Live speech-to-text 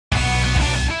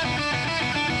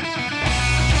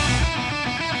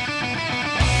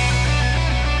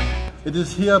it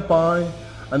is hereby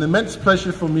an immense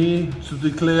pleasure for me to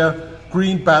declare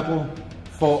Green Battle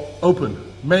for open.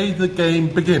 May the game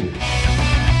begin.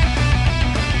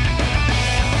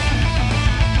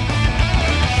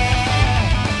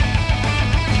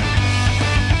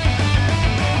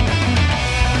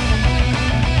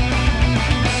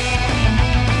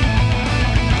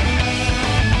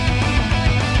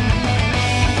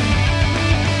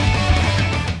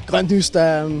 Grøn Dyst,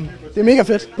 det er mega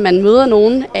fedt. Man møder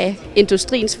nogle af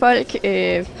industriens folk,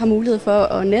 har mulighed for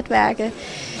at netværke.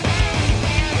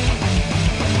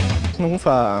 Nogle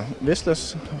fra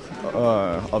Vestas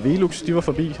og Velux, de var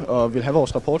forbi og ville have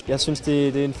vores rapport. Jeg synes,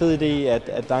 det er en fed idé,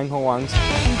 at der er en konkurrence.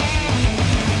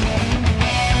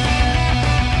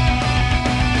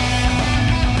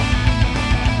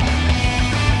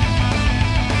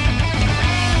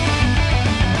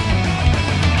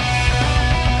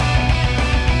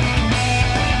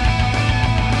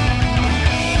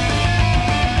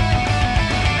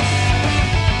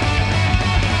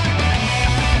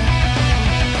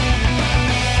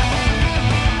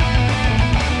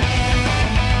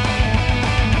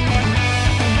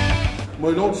 Må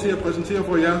jeg lov til at præsentere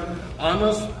for jer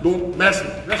Anders Lund Madsen.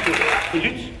 Værsgo.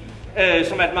 Lyt,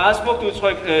 som er et meget smukt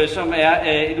udtryk, som er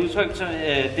et udtryk, som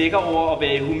dækker over at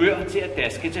være i humør til at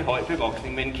daske til høj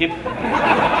bevoksning med en kæmpe.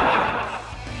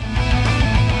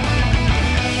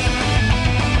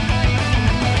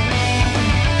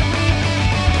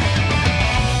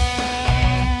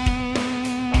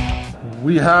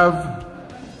 We have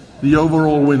the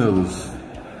overall winners,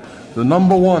 the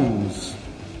number ones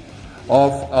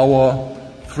of our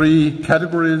 3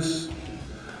 categories,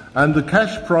 and the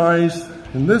cash prize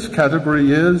in this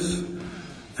category is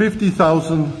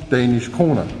 50,000 Danish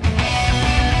kroner.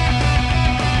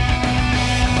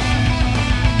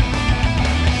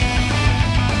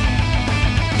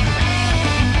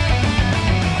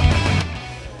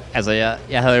 Altså,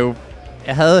 jeg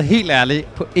havde helt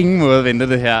ærligt på ingen måde ventet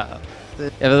det her.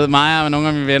 Jeg ved, mig og nogle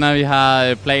af mine venner, vi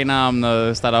har planer om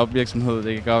noget startup virksomhed.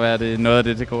 Det kan godt være, at det er noget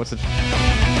af det går til.